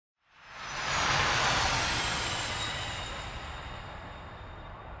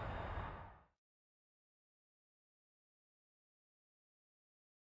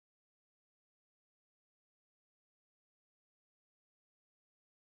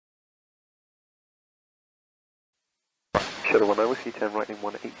Shuttle 19 Whiskey, turn right in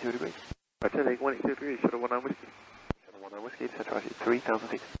 180 degrees. Right, turn 180 degrees, Shuttle 19 Whiskey. Shuttle 19 Whiskey, descend to altitude 3,000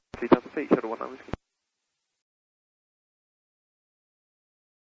 feet. 3,000 feet, Shuttle 19 Whiskey.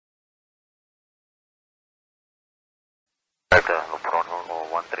 Protocol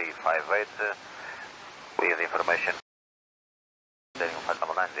 1358, we have the information. Heading flight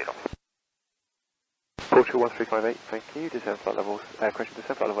level 90. Portugal 1358, thank you. Descend flight level, correction,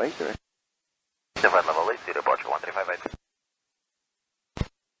 descend flight level 80. Descend flight level 80, Portugal 1358.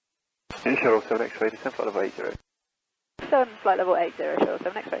 Shuttle 7 X-ray, descend flight level 80. 7 flight level 80, Shuttle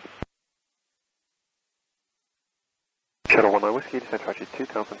 7 X-ray. Shuttle 19 Whiskey, descend to altitude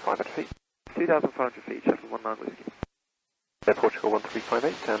 2,500 feet. 2,500 feet, Shuttle 19 Whiskey. Portugal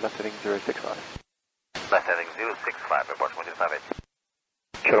 1358, turn left heading 065. Left heading 065, Portugal 158.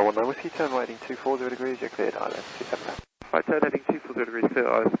 Shuttle 19 Whiskey, turn right heading 240 degrees, you're cleared, ILS 27 left. Right, turn heading 240 degrees, clear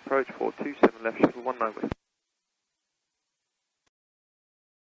ILS, approach for 27 left, Shuttle 19 Whiskey.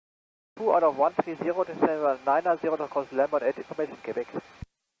 2 out of 130, descend 90 across Lambert 8, information, Quebec.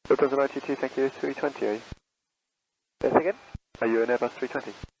 Lufthansa 922, thank you, 320, are you? Yes, again? Are you an Airbus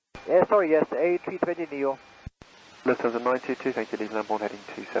 320? Yeah, sorry, yes, A320 Neo. Lufthansa 922, thank you, leave Lambourne heading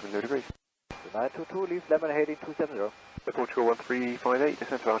 270 degrees. 922, leave Lambert heading 270. Portugal 1358,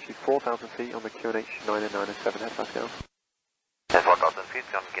 descend to altitude 4,000 feet on the QNH 9 and 9 and 7 head Pascal. 4,000 feet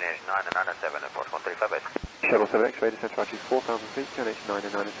on QNH 9 and 9 and 7, Portugal 158. Shuttle 7 X-ray, descend to altitude 4,000 feet, QNH 9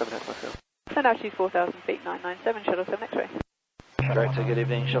 and 9 and 7 head Pascal. Send altitude 4,000 feet, 997, Shuttle 7 X-ray. Director, good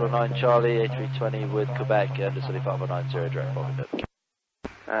evening, Shuttle 9 Charlie, A320 with Quebec, under 590, direct bombing.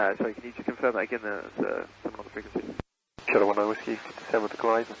 Sorry, can you just confirm that again, someone on the frequency? Shuttle 19 Whiskey, descend with the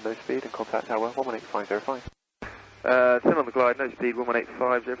glide with no speed and contact tower 118.505. Descend on the glide, no speed,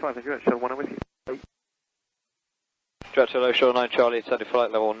 118.505, thank you very much, Shuttle 19 Whiskey. Director, hello, Shuttle 9 Charlie, it's under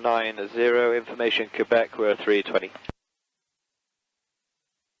flight level 90, information Quebec, we're 320.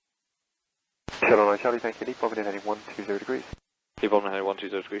 Shuttle 9 Charlie, thank you, lead bombing in heading 120 degrees. Lead bombing heading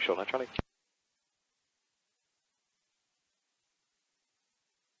 120 degrees, Shuttle 9 Charlie.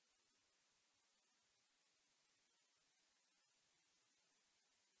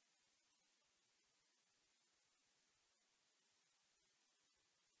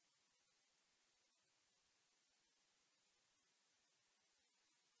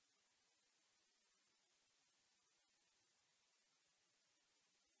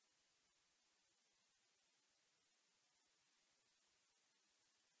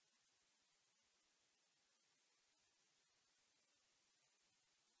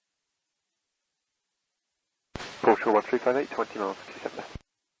 Portugal 1358, 20 miles, 27 left.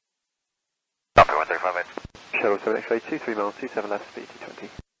 Copy 1358. Shuttle 7 X-ray, 23 miles, 27 left, speed 220.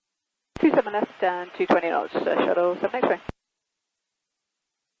 27 left and 220 knots, Shuttle 7 X-ray.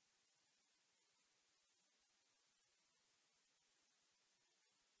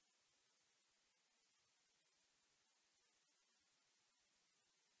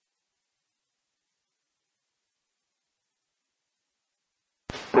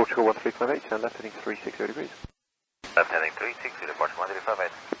 Portugal 1358, turn left heading 360 degrees. Left heading 360, Portugal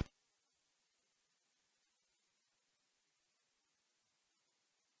 1358.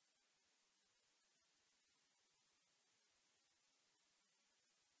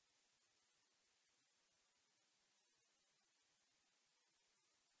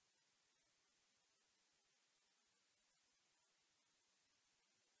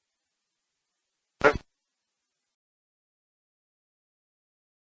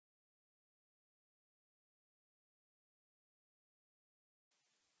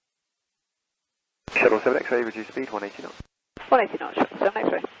 Shuttle 7 X-ray, reduce speed 180 knots. 180 knots, Shuttle 7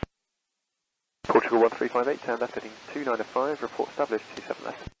 X-ray. Portugal 1358, turn left heading 295, report established 27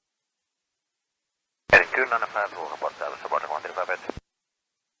 left. Heading 295, we'll report established, Portugal 1358.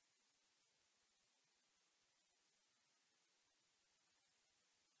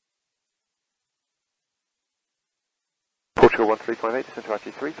 Portugal 1358, descend to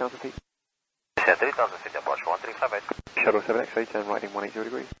altitude 3,000 feet. Descend 3,000 feet, Portugal 1358. Shuttle 7 X-ray, turn right heading 180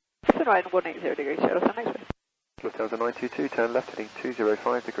 degrees. Send right in 180 degrees, Shuttle 7 X-ray. Lufthansa 922, turn left heading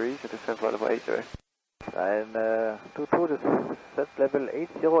 205 degrees and descend flight level 80. And 22, descent level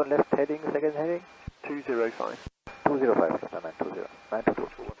 80 and left heading, second heading? 205. 205, 920, 922.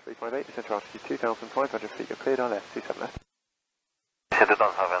 Portugal 1358, descend to altitude 2,500 feet, you're cleared ILS 27 left. Descend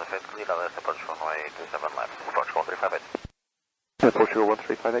 2,500 feet, clear LS, Portugal 27 left, Portugal 1358. Portugal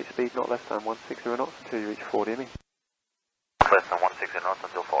 1358, speed not less than 160 knots until you reach 4 DME. Less than 160 knots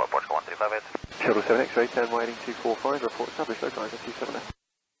until 4, Portugal 1358. Shuttle 7 X-ray, turn right heading 245, report established, localizer 27 left.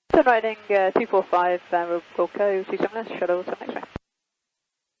 Send right in 245, Wilco 27 left, Shuttle 7 X-ray.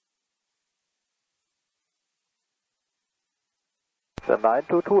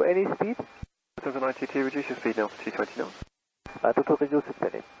 922, any speed? 922, reduce your speed now to 220 knots. 922, reduce it,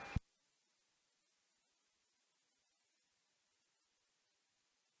 Penny.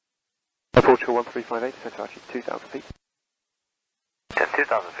 Portugal 1358, descent to altitude 2000 feet.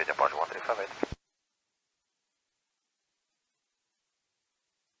 2000 feet, departure 1358.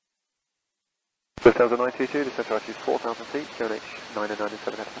 Lufthansa 922, descent to altitude 4000 feet, QNH 9 and 9 and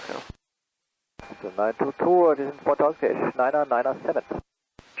 7 hectopascal. So 922, this is 4000, 997.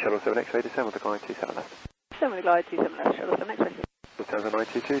 Shuttle 7 X-ray, descend with the glide 27 left. 7 glide 27 left, shuttle 7 X-ray. Lufthansa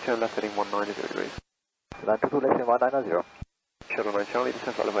 922, turn left heading 190 degrees. 922, left in 190. Shuttle 9 Charlie,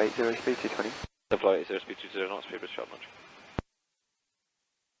 descent flight level 80, speed 220. Deploy 80, speed 20 knots, speed short launch.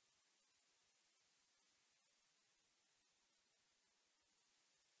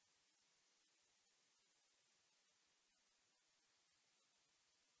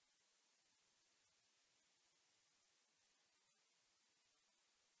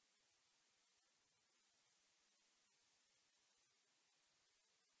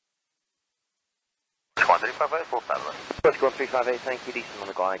 Squad 358, full paddler. Squad 358, thank you. Decent on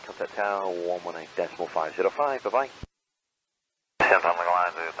the glide, contact tower 118.505, bye-bye. Descent on the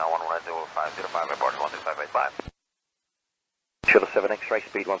glide, now 118.505, report 13585. Shuttle 7 X-ray,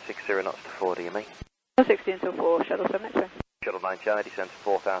 speed 160 knots to 4 DME. 160 until 4, shuttle 7 X-ray. Shuttle 9 Charlie, descends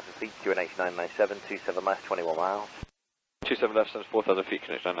 4,000 feet, QNH 997, 27 left, 21 miles. 27 left, stands 4,000 feet,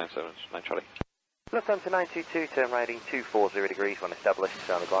 QNH 997, 9 Charlie. Lufthansa 922, turn righting 240 degrees when established,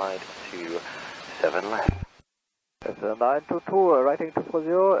 start the glide to 7 left. That's 922, righting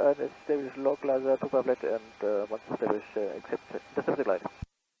 240, and establish localizer 2 tablet, and once established, accept the glide.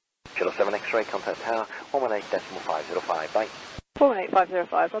 Shuttle 7 X-ray, contact tower 118.505, bye.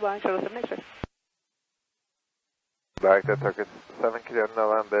 418.505, bye-bye, shuttle 7 X-ray. Director Turkish 7 Kilo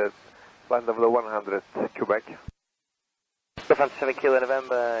November, flight level 100, Quebec. Lufthansa 7 Kilo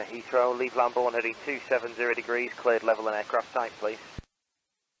November, Heathrow, leave Lambo heading 270 degrees, cleared level and aircraft type, please.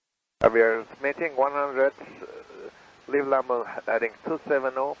 We are meeting 100, leave Lambo heading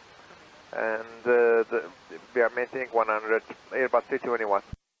 270, and we are meeting 100, Airbus 321.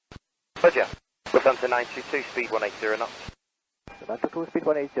 Roger. Lufthansa 922, speed 180 knots. 922, speed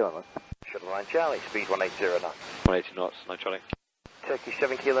 180 knots. Shuttle 9 Charlie, speed 180 knots. 180 knots, 9 Charlie. Turkish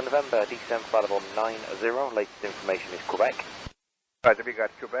 7 Kilo November, descent flight level 90, latest information is Quebec. Right, we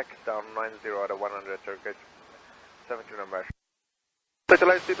got Quebec, down 90 out of 100, Turkish 7 Kilo November. Total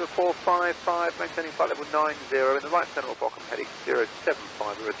load speed of 455, maintaining flight level 90, in the right central bottom heading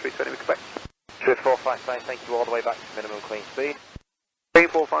 075, 320 with Quebec. Swift 455, thank you all the way back to minimum clean speed. Clean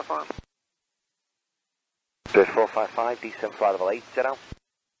 455. Swift 455, descent flight level 80.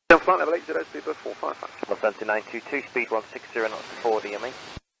 Then flight level 80, speed of 455. Lufthansa 922, speed 160 knots to 4 DME.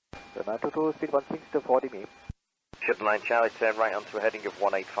 So 922, speed 160 to 40 me. Shuttle 9 Charlie, turn right onto a heading of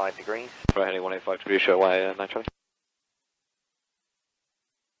 185 degrees. Right heading 185 degrees, show away, 9 Charlie.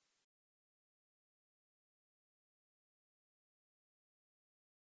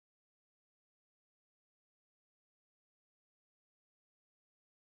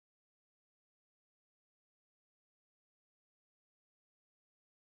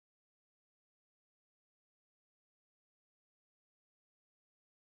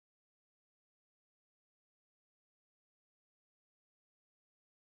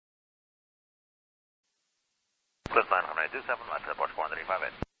 Plus 927, that's report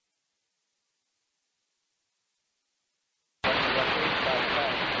 13558.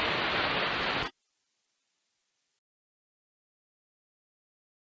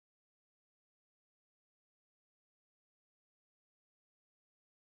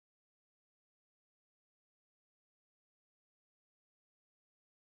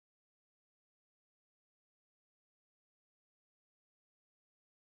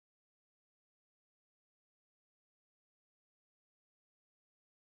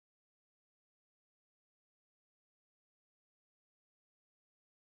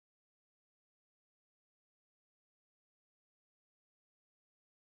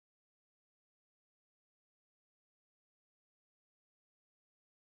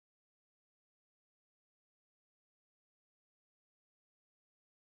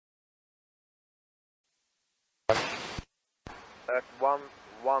 At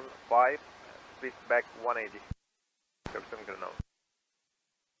 115, speed back 180. Everything going to know.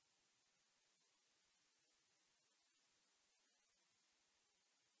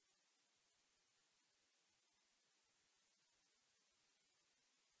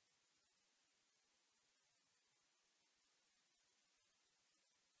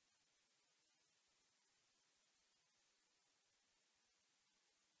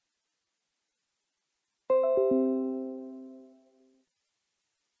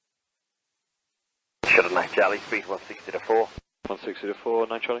 Shuttle 9 Charlie, speed 160 to 4. 160 to 4,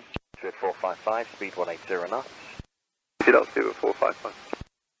 9 Charlie. 455, speed 180 knots. 2 knots, speed 455.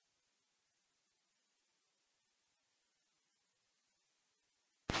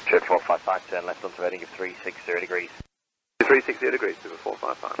 Trip 455, turn left onto heading of 360 degrees. 360 degrees, speed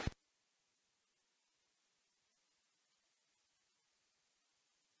 455.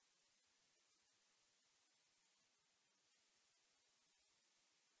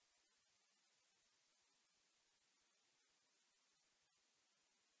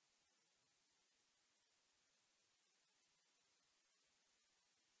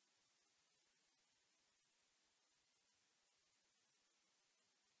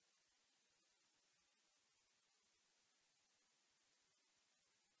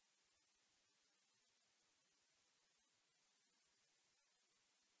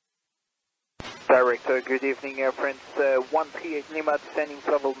 Director, good evening, Air France 138 Lima, descending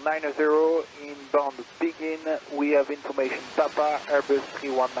level 90, inbound begin. We have information Papa, Airbus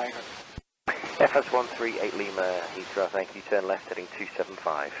 319. FS 138 Lima, Heathrow, thank you, turn left heading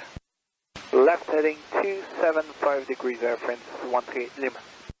 275. Left heading 275 degrees, Air France 138 Lima.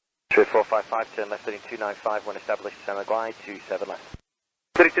 Trip 455, turn left heading 295, when established, descend glide, 27 left.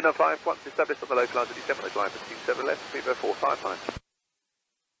 3295, once established on the localizer, descend on the glide for 27 left, speed 455.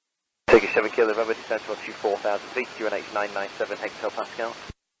 Take a 7 kilo November, descent to 24,000 feet, QNH 997 hectopascal.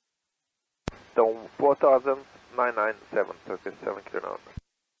 Stone 4997, Turkish 7 kilo November.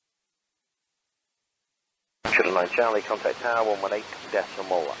 Shuttle 9 Charlie, contact tower 118,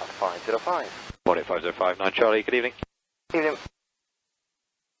 decimal 505. 18505, 9 Charlie, good evening. Evening.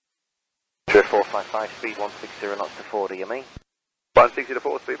 Trip 455, speed 160 knots to 4 DME. 160 to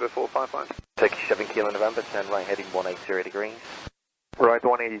 4, speed 455. Take a 7 kilo November, turn right heading 180 degrees. Right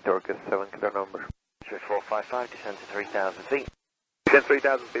 180 Turkish 7 kilo November. Trip 455, descend to 3,000 feet. Descend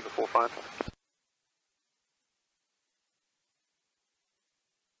 3000 feet 455.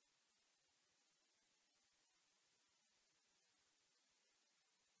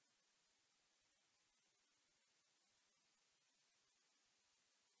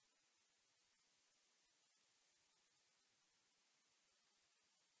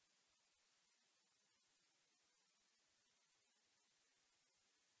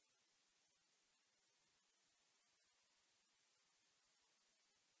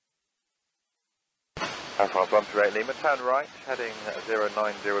 Air France 138 Lima, turn right, heading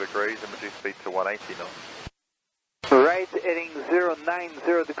 090 degrees and reduce speed to 180 knots. Right heading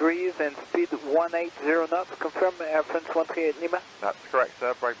 090 degrees and speed 180 knots. Confirm, Air France 138 Lima. That's correct,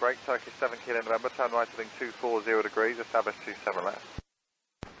 sir. Brake, Turkish 7 kilo November, turn right heading 240 degrees, establish 27 left.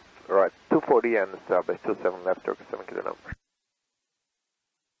 Right, 240 and established 27 left, Turkish 7 kilo November.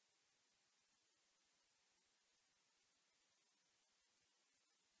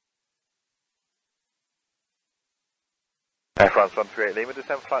 Air France 138 Lima,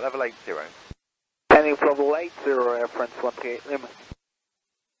 descend flight level 80. Heading level 80, Air France 138 Lima.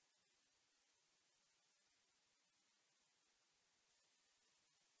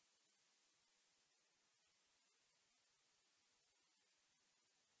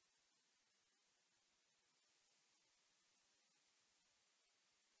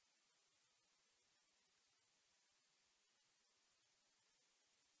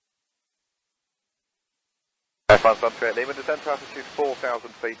 Air France 138 Lima, descend to altitude 4,000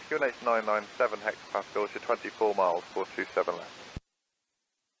 feet, QNH 997 hectopascals, you're 24 miles, 427 left.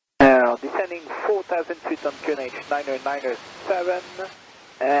 Now, descending 4,000 feet on QNH 997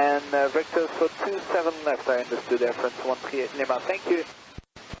 and vectors for 27 left, I understood, Air France 138 Lima. Thank you.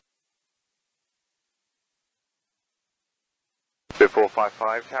 Speed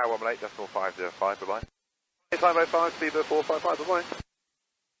 455, tower 118.505, bye-bye. 505, speed 455, bye-bye.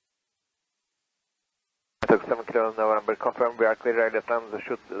 Took 7 kilo November, confirm we are clear airless land,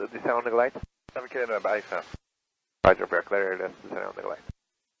 should descend on the glide. 7 kilo November, AFM. Roger, we are clear airless, descend on the glide.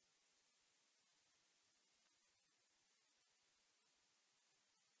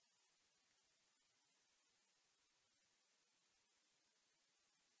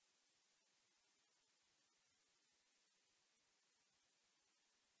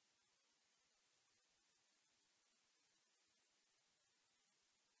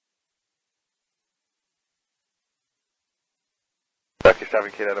 Turkish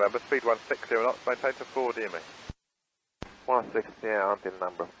 7 kilo November, speed 160 knots, maintain to 4 DME. 160 until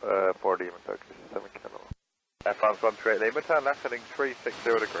number 4 demon Turkish 7 kilo November. Air France 138 Lima, turn left heading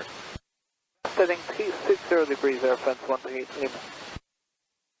 360 degrees. Heading 360 degrees, Air France 138 Lima.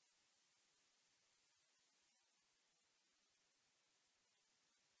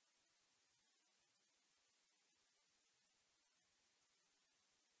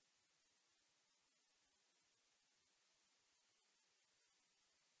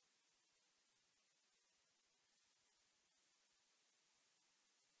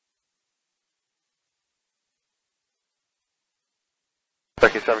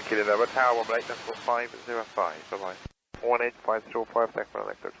 Turkish 7 Kilo November, Tower 18, decimal 505, bye-bye. 18505, thank you,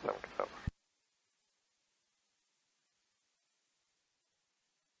 next 7 confirm.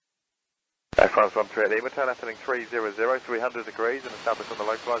 Air France 138 Lima, turn left heading 300, 300 degrees and establish on the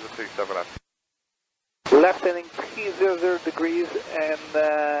localizer 27 left. Left heading 300 degrees and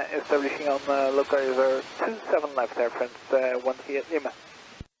establishing on localizer 27 left, Air France 138 Lima.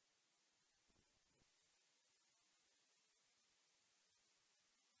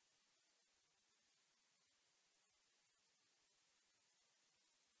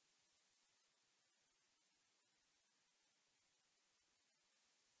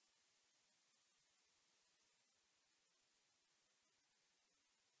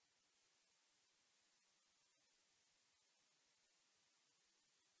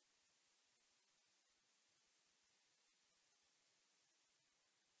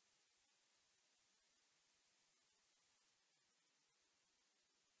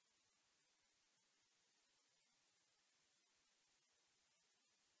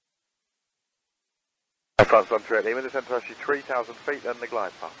 Air France 138 Lima, descend to actually 3,000 feet and the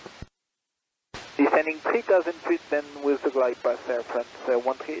glide path. Descending 3,000 feet then with the glide path, Air France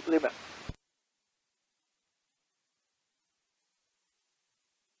 138 Lima.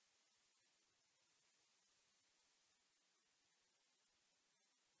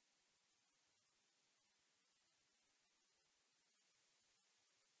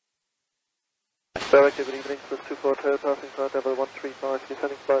 Director, good evening, plus 24 passing flight level 135,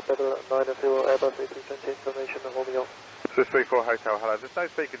 descending flight level 90, Airbus A320 information, holding on. Swiss 34 Hotel, hello, there's no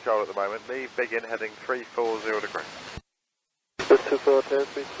speed control at the moment, leave begin heading 340 degrees. Plus 24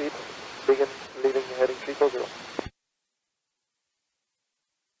 airspeed speed, begin leaving heading 340.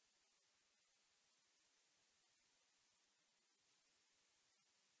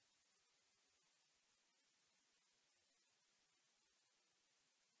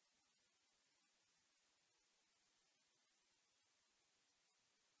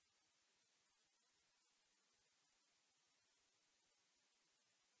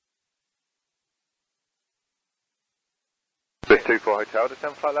 Swiss 24 Hotel,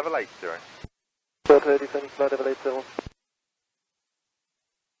 descend flight level 80. 430, descending flight level 80.